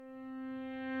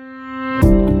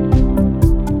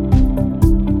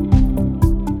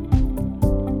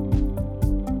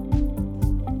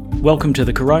Welcome to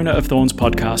the Corona of Thorns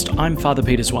podcast. I'm Father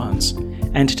Peter Swans,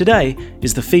 and today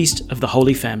is the Feast of the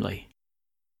Holy Family.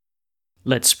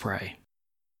 Let's pray.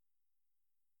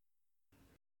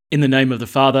 In the name of the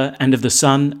Father, and of the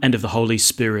Son, and of the Holy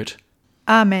Spirit.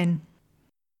 Amen.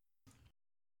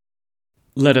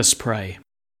 Let us pray.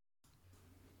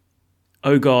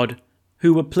 O God,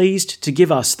 who were pleased to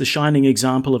give us the shining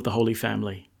example of the Holy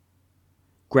Family,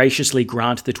 graciously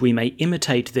grant that we may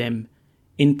imitate them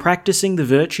in practicing the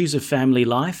virtues of family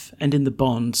life and in the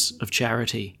bonds of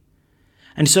charity,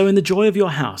 and so in the joy of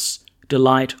your house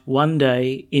delight one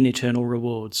day in eternal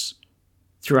rewards.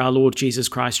 Through our Lord Jesus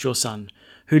Christ, your Son,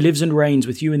 who lives and reigns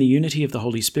with you in the unity of the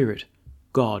Holy Spirit,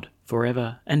 God,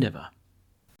 forever and ever.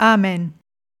 Amen.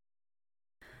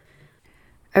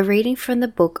 A reading from the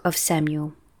book of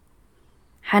Samuel.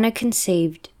 Hannah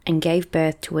conceived and gave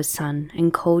birth to a son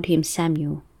and called him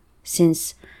Samuel,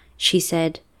 since she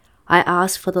said, I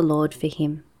asked for the Lord for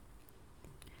him.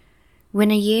 When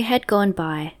a year had gone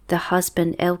by, the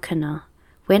husband Elkanah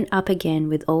went up again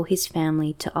with all his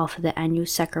family to offer the annual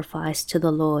sacrifice to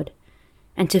the Lord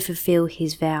and to fulfill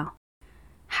his vow.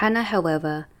 Hannah,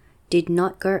 however, did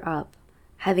not go up,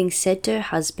 having said to her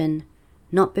husband,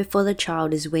 Not before the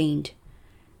child is weaned.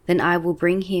 Then I will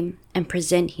bring him and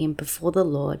present him before the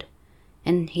Lord,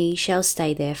 and he shall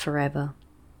stay there forever.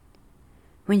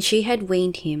 When she had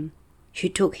weaned him, she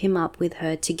took him up with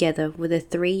her together with a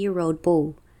 3-year-old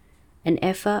bull, an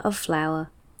ephah of flour,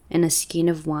 and a skin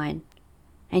of wine,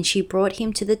 and she brought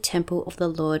him to the temple of the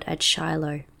Lord at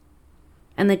Shiloh.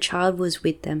 And the child was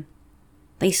with them.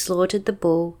 They slaughtered the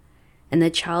bull, and the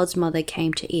child's mother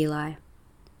came to Eli.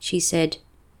 She said,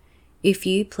 If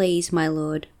you please, my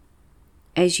lord,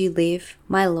 as you live,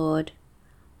 my lord,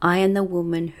 I am the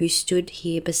woman who stood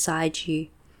here beside you,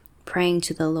 praying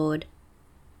to the Lord.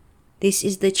 This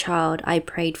is the child I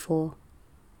prayed for,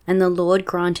 and the Lord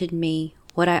granted me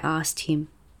what I asked him.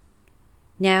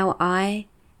 Now I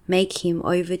make him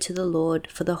over to the Lord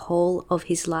for the whole of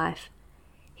his life.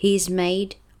 He is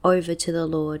made over to the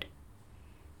Lord.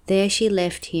 There she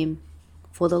left him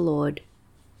for the Lord.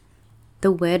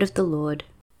 The word of the Lord.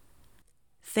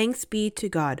 Thanks be to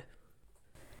God.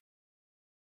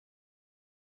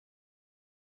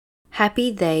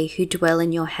 Happy they who dwell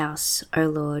in your house, O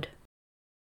Lord.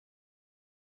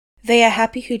 They are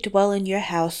happy who dwell in your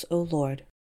house, O Lord.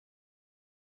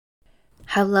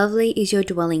 How lovely is your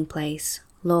dwelling place,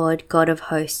 Lord God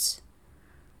of hosts.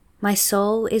 My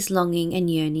soul is longing and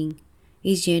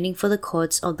is yearning for the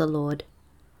courts of the Lord.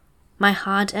 My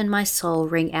heart and my soul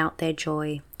ring out their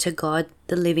joy to God,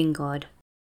 the living God.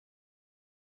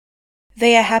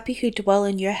 They are happy who dwell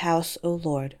in your house, O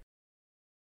Lord.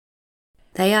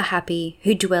 They are happy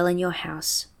who dwell in your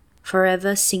house,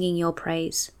 forever singing your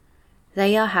praise.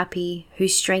 They are happy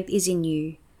whose strength is in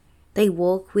you. They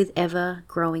walk with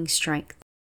ever-growing strength.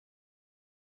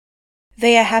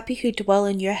 They are happy who dwell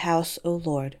in your house, O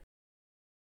Lord.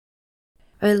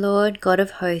 O Lord God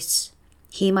of hosts,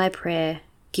 hear my prayer,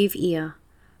 give ear,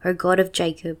 O God of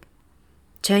Jacob.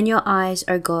 Turn your eyes,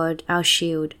 O God, our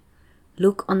shield.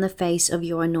 Look on the face of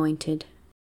your anointed.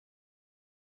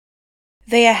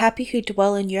 They are happy who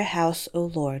dwell in your house, O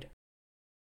Lord.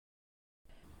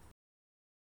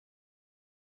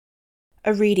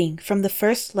 A reading from the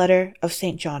first letter of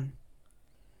St. John.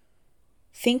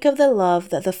 Think of the love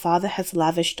that the Father has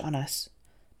lavished on us,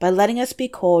 by letting us be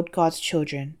called God's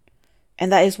children,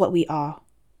 and that is what we are.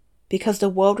 Because the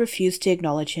world refused to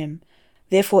acknowledge him,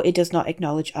 therefore it does not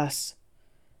acknowledge us.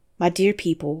 My dear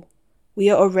people, we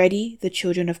are already the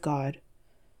children of God.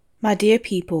 My dear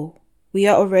people, we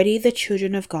are already the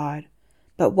children of God,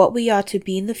 but what we are to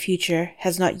be in the future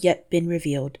has not yet been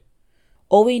revealed.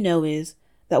 All we know is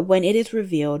that when it is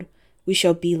revealed, we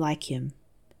shall be like him,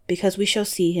 because we shall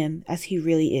see him as he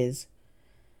really is.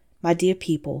 My dear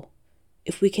people,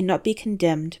 if we cannot be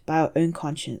condemned by our own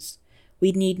conscience,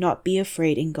 we need not be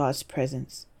afraid in God's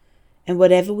presence. And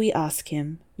whatever we ask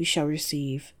him, we shall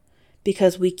receive,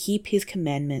 because we keep his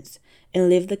commandments and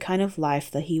live the kind of life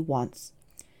that he wants.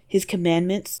 His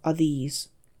commandments are these: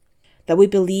 that we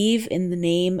believe in the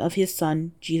name of his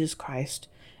Son, Jesus Christ,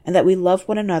 and that we love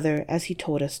one another as he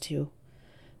told us to.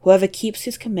 Whoever keeps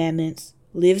his commandments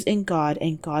lives in God,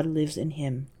 and God lives in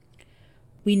him.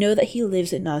 We know that he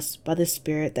lives in us by the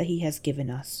Spirit that he has given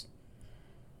us.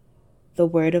 The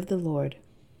word of the Lord.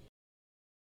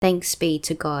 Thanks be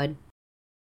to God.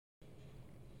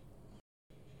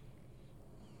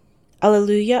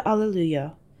 Alleluia,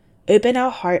 alleluia. Open our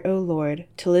heart, O Lord,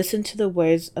 to listen to the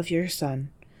words of your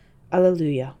Son.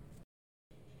 Alleluia.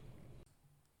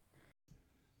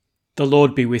 The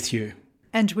Lord be with you.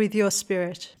 And with your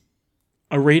spirit.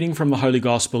 A reading from the Holy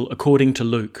Gospel according to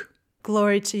Luke.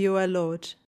 Glory to you, O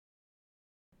Lord.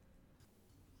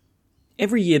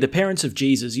 Every year, the parents of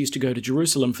Jesus used to go to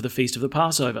Jerusalem for the feast of the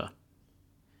Passover.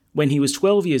 When he was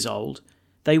 12 years old,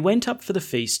 they went up for the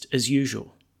feast as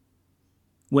usual.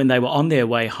 When they were on their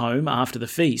way home after the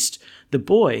feast, the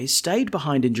boy stayed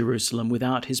behind in Jerusalem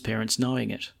without his parents knowing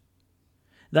it.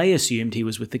 They assumed he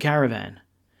was with the caravan,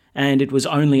 and it was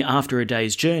only after a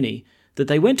day's journey that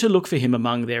they went to look for him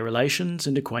among their relations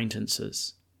and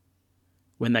acquaintances.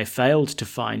 When they failed to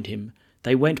find him,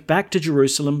 they went back to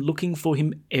Jerusalem looking for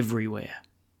him everywhere.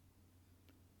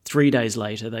 3 days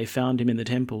later, they found him in the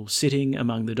temple, sitting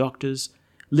among the doctors,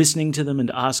 listening to them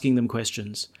and asking them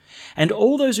questions. And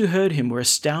all those who heard him were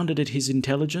astounded at his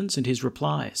intelligence and his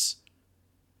replies.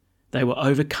 They were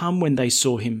overcome when they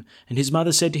saw him, and his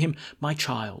mother said to him, "My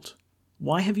child,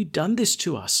 why have you done this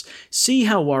to us? See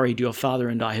how worried your father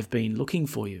and I have been looking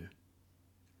for you."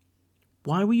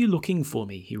 "Why were you looking for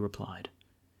me?" he replied.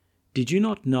 "Did you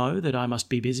not know that I must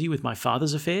be busy with my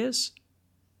father's affairs?"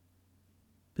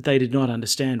 But they did not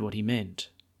understand what he meant.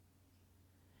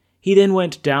 He then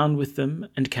went down with them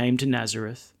and came to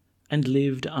Nazareth and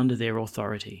lived under their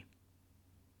authority.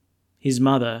 His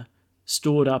mother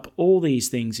stored up all these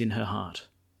things in her heart.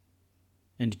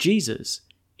 And Jesus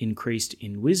increased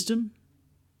in wisdom,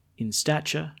 in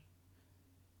stature,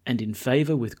 and in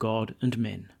favour with God and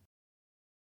men.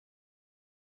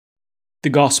 The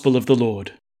Gospel of the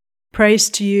Lord. Praise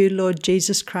to you, Lord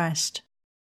Jesus Christ.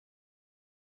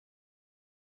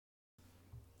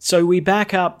 So we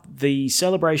back up the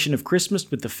celebration of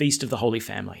Christmas with the Feast of the Holy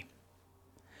Family.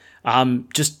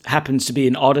 Just happens to be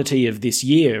an oddity of this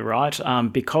year, right?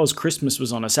 Because Christmas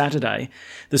was on a Saturday,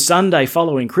 the Sunday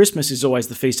following Christmas is always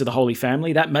the Feast of the Holy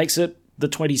Family. That makes it the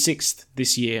 26th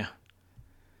this year.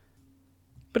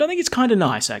 But I think it's kind of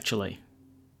nice, actually,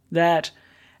 that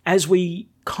as we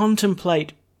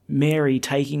contemplate Mary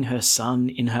taking her son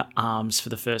in her arms for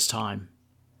the first time,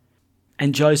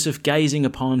 and Joseph gazing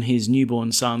upon his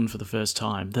newborn son for the first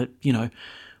time, that,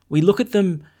 we look at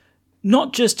them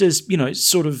not just as,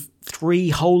 sort of three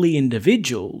holy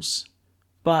individuals,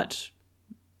 but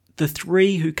the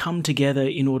three who come together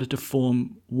in order to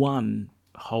form one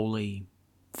holy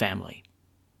family.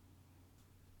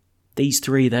 These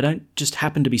three, they don't just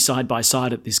happen to be side by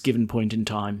side at this given point in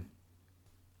time.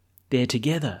 They're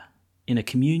together in a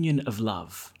communion of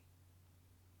love.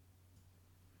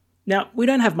 Now, we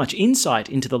don't have much insight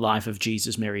into the life of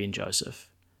Jesus, Mary, and Joseph.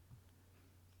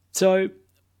 So,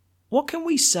 what can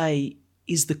we say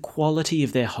is the quality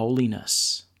of their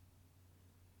holiness?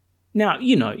 Now,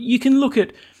 you can look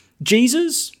at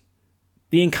Jesus,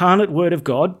 the incarnate Word of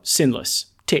God, sinless,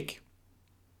 tick.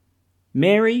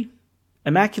 Mary,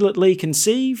 immaculately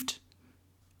conceived,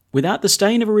 without the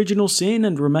stain of original sin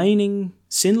and remaining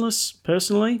sinless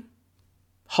personally.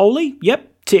 Holy,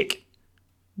 yep, tick.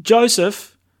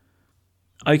 Joseph,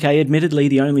 okay, admittedly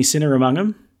the only sinner among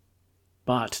them,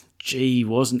 but gee,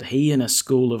 wasn't he in a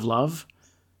school of love?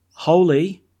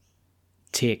 Holy,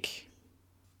 tick.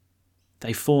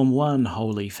 They form one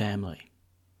holy family.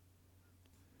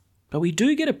 But we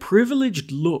do get a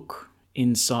privileged look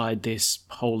inside this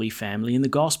holy family in the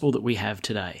gospel that we have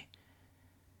today.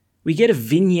 We get a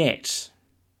vignette,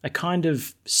 a kind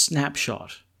of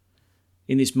snapshot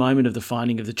in this moment of the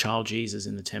finding of the child Jesus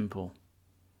in the temple.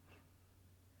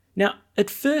 Now, at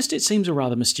first it seems a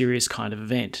rather mysterious kind of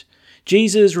event.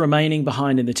 Jesus remaining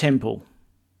behind in the temple.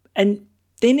 And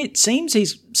then it seems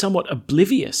he's somewhat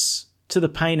oblivious to the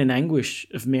pain and anguish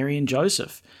of Mary and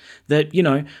Joseph. That,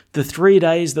 the 3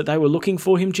 days that they were looking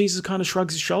for him, Jesus kind of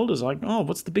shrugs his shoulders like, oh,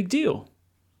 what's the big deal?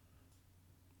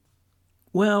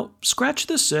 Well, scratch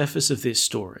the surface of this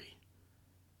story,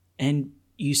 and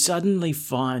you suddenly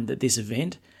find that this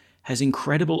event has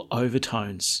incredible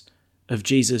overtones of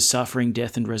Jesus' suffering,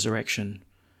 death, and resurrection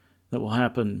that will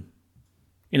happen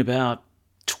in about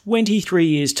 23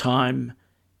 years' time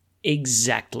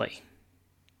exactly.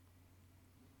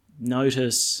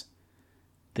 Notice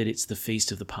that it's the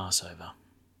Feast of the Passover.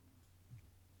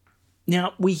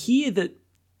 Now, we hear that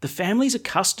the family's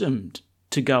accustomed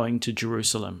to going to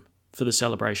Jerusalem for the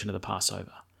celebration of the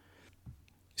Passover.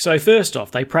 So first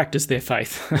off, they practice their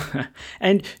faith.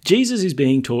 And Jesus is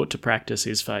being taught to practice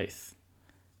his faith.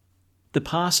 The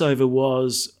Passover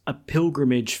was a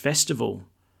pilgrimage festival.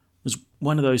 It was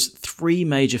one of those 3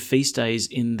 major feast days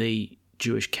in the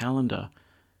Jewish calendar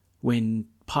when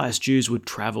pious Jews would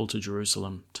travel to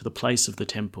Jerusalem, to the place of the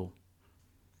temple.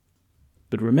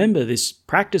 But remember, this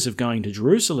practice of going to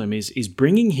Jerusalem is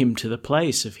bringing him to the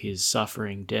place of his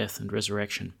suffering, death, and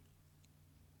resurrection.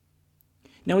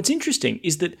 Now, what's interesting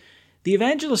is that the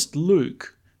evangelist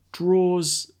Luke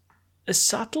draws a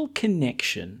subtle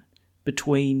connection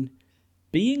between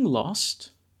being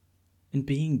lost and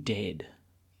being dead.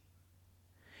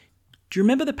 Do you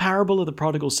remember the parable of the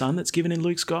prodigal son that's given in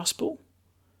Luke's Gospel?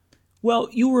 Well,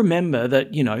 you'll remember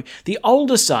that, the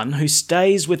older son who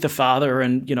stays with the father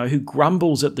and, who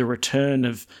grumbles at the return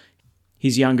of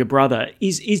his younger brother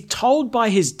is told by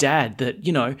his dad that,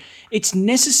 it's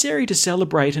necessary to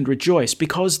celebrate and rejoice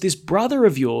because this brother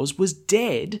of yours was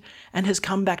dead and has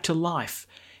come back to life.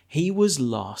 He was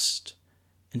lost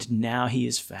and now he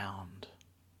is found.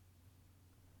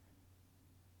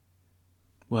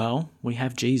 Well, we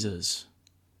have Jesus,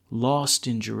 lost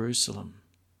in Jerusalem.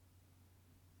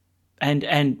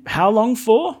 And how long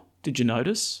for? Did you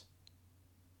notice?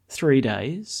 3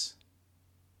 days.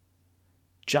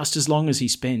 Just as long as he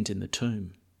spent in the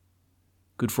tomb.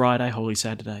 Good Friday, Holy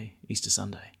Saturday, Easter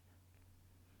Sunday.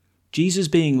 Jesus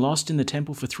being lost in the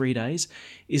temple for 3 days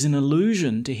is an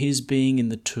allusion to his being in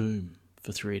the tomb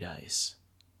for 3 days.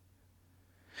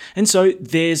 And so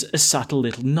there's a subtle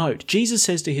little note. Jesus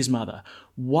says to his mother,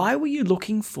 "Why were you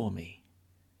looking for me?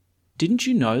 Didn't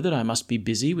you know that I must be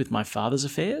busy with my Father's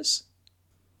affairs?"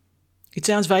 It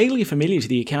sounds vaguely familiar to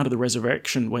the account of the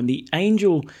resurrection when the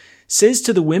angel says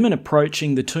to the women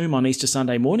approaching the tomb on Easter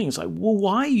Sunday morning, it's like, well,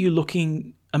 why are you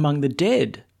looking among the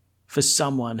dead for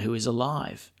someone who is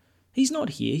alive? He's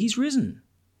not here, he's risen.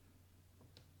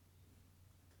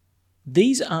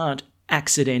 These aren't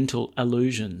accidental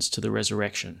allusions to the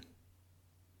resurrection.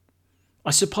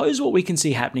 I suppose what we can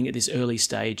see happening at this early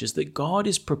stage is that God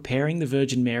is preparing the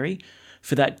Virgin Mary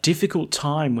for that difficult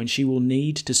time when she will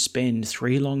need to spend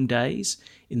 3 long days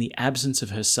in the absence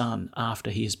of her son after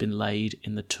he has been laid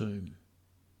in the tomb.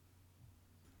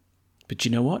 But you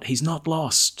know what? He's not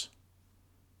lost.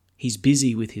 He's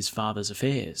busy with his Father's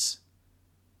affairs.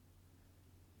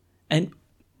 And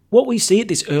what we see at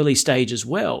this early stage as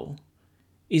well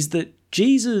is that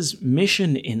Jesus'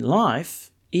 mission in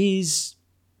life is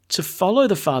to follow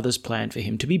the Father's plan for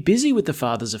him, to be busy with the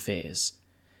Father's affairs.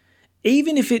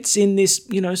 Even if it's in this,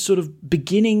 sort of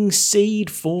beginning seed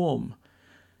form,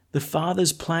 the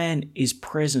Father's plan is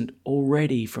present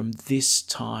already from this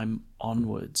time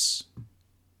onwards.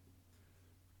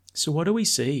 So what do we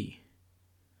see?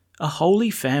 A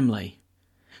holy family.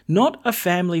 Not a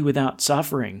family without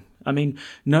suffering.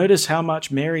 Notice how much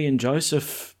Mary and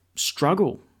Joseph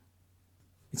struggle.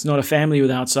 It's not a family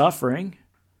without suffering,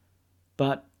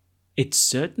 but it's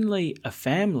certainly a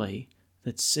family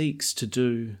that seeks to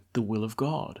do the will of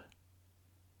God,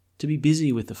 to be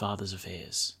busy with the Father's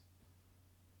affairs.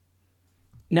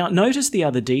 Now, notice the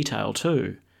other detail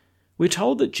too. We're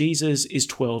told that Jesus is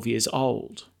 12 years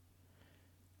old.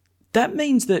 That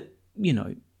means that,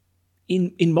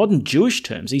 in modern Jewish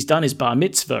terms, he's done his bar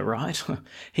mitzvah, right?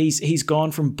 He's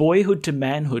gone from boyhood to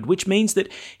manhood, which means that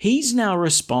he's now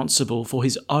responsible for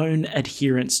his own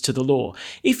adherence to the law.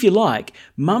 If you like,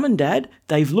 Mum and Dad,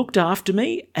 they've looked after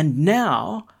me, and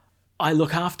now I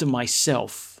look after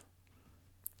myself.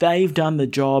 They've done the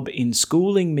job in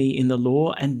schooling me in the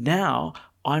law, and now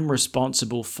I'm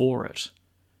responsible for it.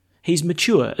 He's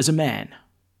mature as a man.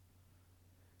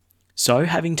 So,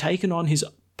 having taken on his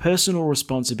personal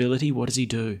responsibility, what does he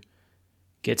do?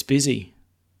 Gets busy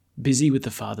with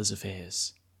the Father's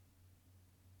affairs.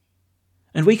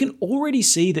 And we can already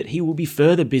see that he will be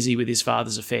further busy with his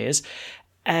Father's affairs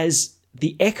as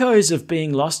the echoes of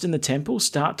being lost in the temple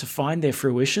start to find their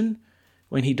fruition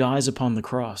when he dies upon the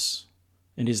cross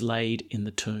and is laid in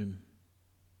the tomb.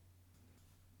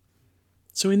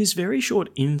 So in this very short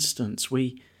instance,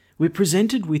 we're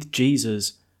presented with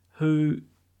Jesus who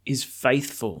is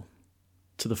faithful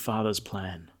to the Father's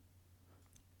plan.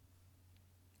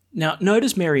 Now,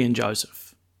 notice Mary and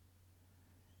Joseph.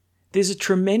 There's a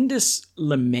tremendous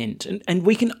lament, and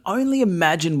we can only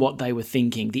imagine what they were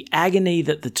thinking, the agony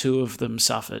that the two of them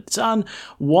suffered. Son,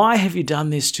 why have you done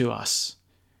this to us?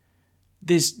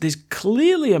 There's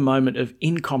clearly a moment of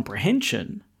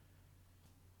incomprehension.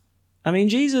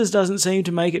 Jesus doesn't seem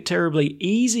to make it terribly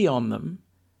easy on them.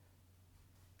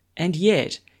 And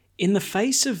yet, in the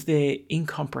face of their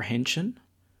incomprehension,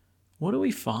 what do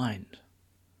we find?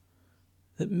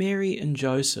 That Mary and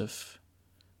Joseph,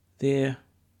 they're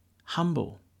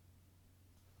humble.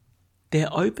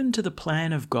 They're open to the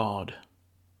plan of God,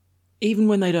 even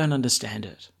when they don't understand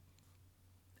it.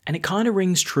 And it kind of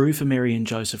rings true for Mary and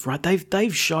Joseph, right?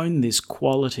 They've shown this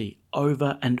quality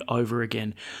over and over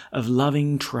again of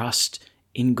loving trust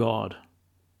in God.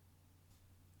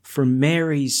 From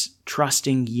Mary's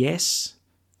trusting yes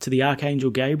to the Archangel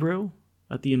Gabriel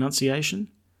at the Annunciation,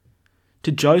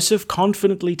 to Joseph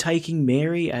confidently taking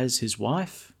Mary as his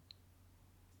wife.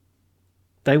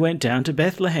 They went down to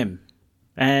Bethlehem,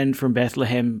 and from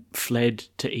Bethlehem fled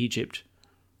to Egypt,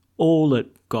 all at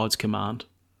God's command.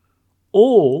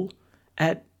 All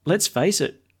at, let's face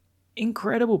it,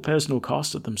 incredible personal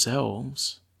cost of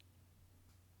themselves.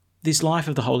 This life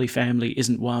of the Holy Family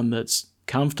isn't one that's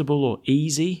comfortable or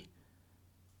easy,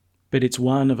 but it's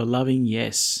one of a loving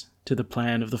yes to the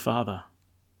plan of the Father.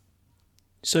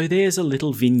 So there's a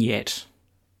little vignette,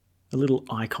 a little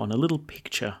icon, a little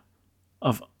picture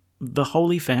of the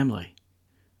Holy Family.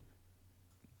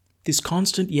 This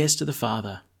constant yes to the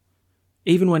Father,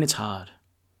 even when it's hard,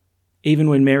 even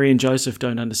when Mary and Joseph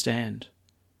don't understand,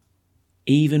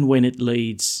 even when it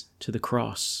leads to the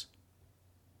cross.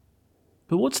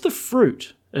 But what's the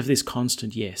fruit of this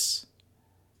constant yes?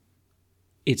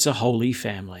 It's a holy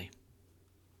family.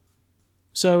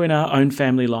 So in our own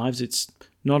family lives, it's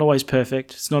not always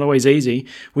perfect, it's not always easy.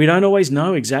 We don't always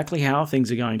know exactly how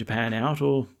things are going to pan out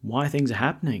or why things are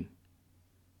happening.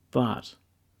 But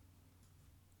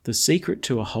the secret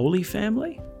to a holy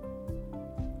family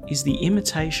is the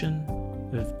imitation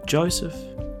of Joseph,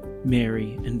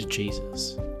 Mary, and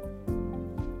Jesus.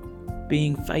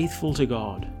 Being faithful to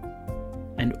God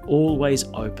and always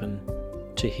open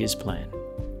to His plan.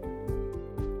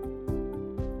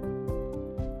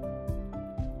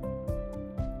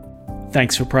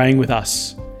 Thanks for praying with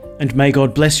us, and may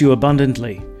God bless you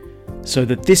abundantly, so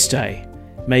that this day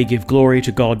may give glory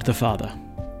to God the Father.